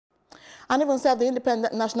And even said the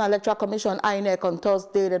Independent National Electoral Commission, INEC, on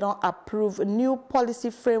Thursday, they don't approve a new policy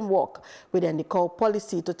framework within the call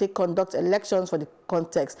policy to take conduct elections for the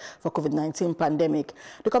context for COVID-19 pandemic.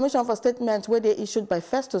 The Commission for statements where they issued by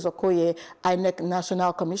Festus Okoye, INEC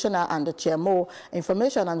National Commissioner and the Chairmo,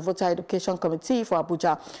 Information and Voter Education Committee for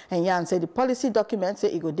Abuja, and Yan said the policy document say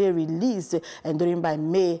it go dey released and during by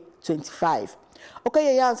May 25.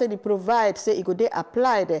 Okay, Yan said it provides say it go dey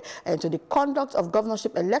applied to the conduct of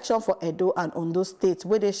governorship election for Edo and Ondo states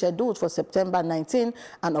where they scheduled for September 19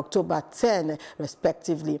 and October 10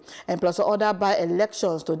 respectively, and plus other by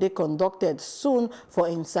elections to be conducted soon for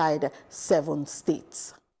inside 7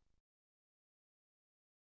 states.